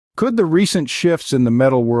Could the recent shifts in the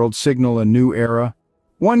metal world signal a new era?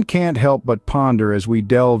 One can't help but ponder as we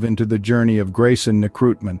delve into the journey of Greyson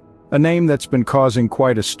Nekrutman, a name that's been causing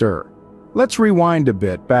quite a stir. Let's rewind a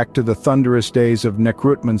bit back to the thunderous days of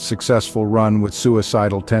Nekrutman's successful run with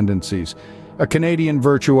Suicidal Tendencies. A Canadian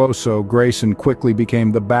virtuoso, Greyson quickly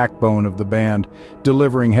became the backbone of the band,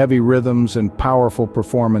 delivering heavy rhythms and powerful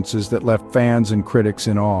performances that left fans and critics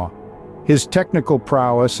in awe. His technical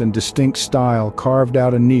prowess and distinct style carved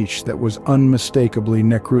out a niche that was unmistakably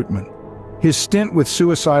Nekrutman. His stint with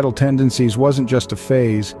Suicidal Tendencies wasn't just a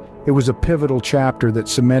phase, it was a pivotal chapter that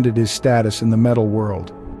cemented his status in the metal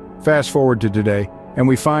world. Fast forward to today, and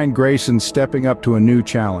we find Greyson stepping up to a new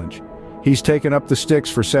challenge. He's taken up the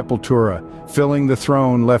sticks for Sepultura, filling the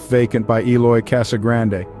throne left vacant by Eloy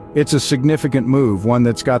Casagrande. It's a significant move, one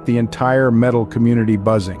that's got the entire metal community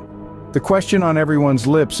buzzing. The question on everyone's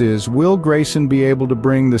lips is, will Greyson be able to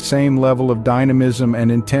bring the same level of dynamism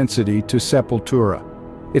and intensity to Sepultura?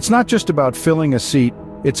 It's not just about filling a seat,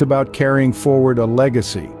 it's about carrying forward a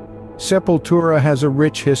legacy. Sepultura has a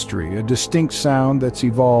rich history, a distinct sound that's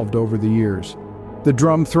evolved over the years. The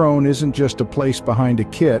drum throne isn't just a place behind a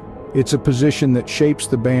kit, it's a position that shapes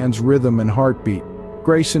the band's rhythm and heartbeat.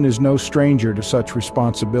 Greyson is no stranger to such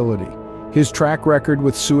responsibility. His track record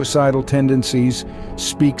with Suicidal Tendencies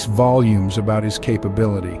speaks volumes about his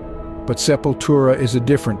capability. But Sepultura is a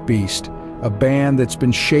different beast, a band that's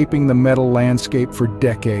been shaping the metal landscape for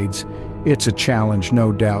decades. It's a challenge,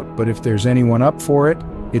 no doubt, but if there's anyone up for it,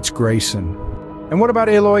 it's Greyson. And what about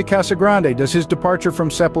Eloy Casagrande? Does his departure from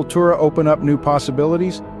Sepultura open up new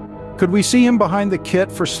possibilities? Could we see him behind the kit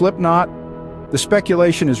for Slipknot? The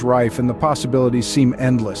speculation is rife and the possibilities seem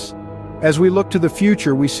endless. As we look to the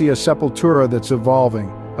future, we see a Sepultura that's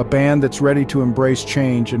evolving, a band that's ready to embrace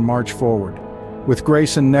change and march forward. With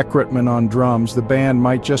Greyson Nekrutman on drums, the band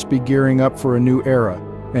might just be gearing up for a new era,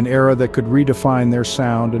 an era that could redefine their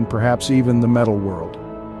sound and perhaps even the metal world.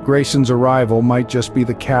 Greyson's arrival might just be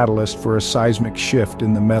the catalyst for a seismic shift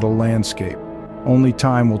in the metal landscape. Only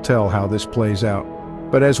time will tell how this plays out.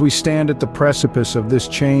 But as we stand at the precipice of this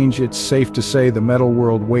change, it's safe to say the metal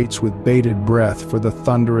world waits with bated breath for the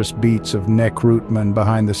thunderous beats of Nekrutman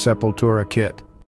behind the Sepultura kit.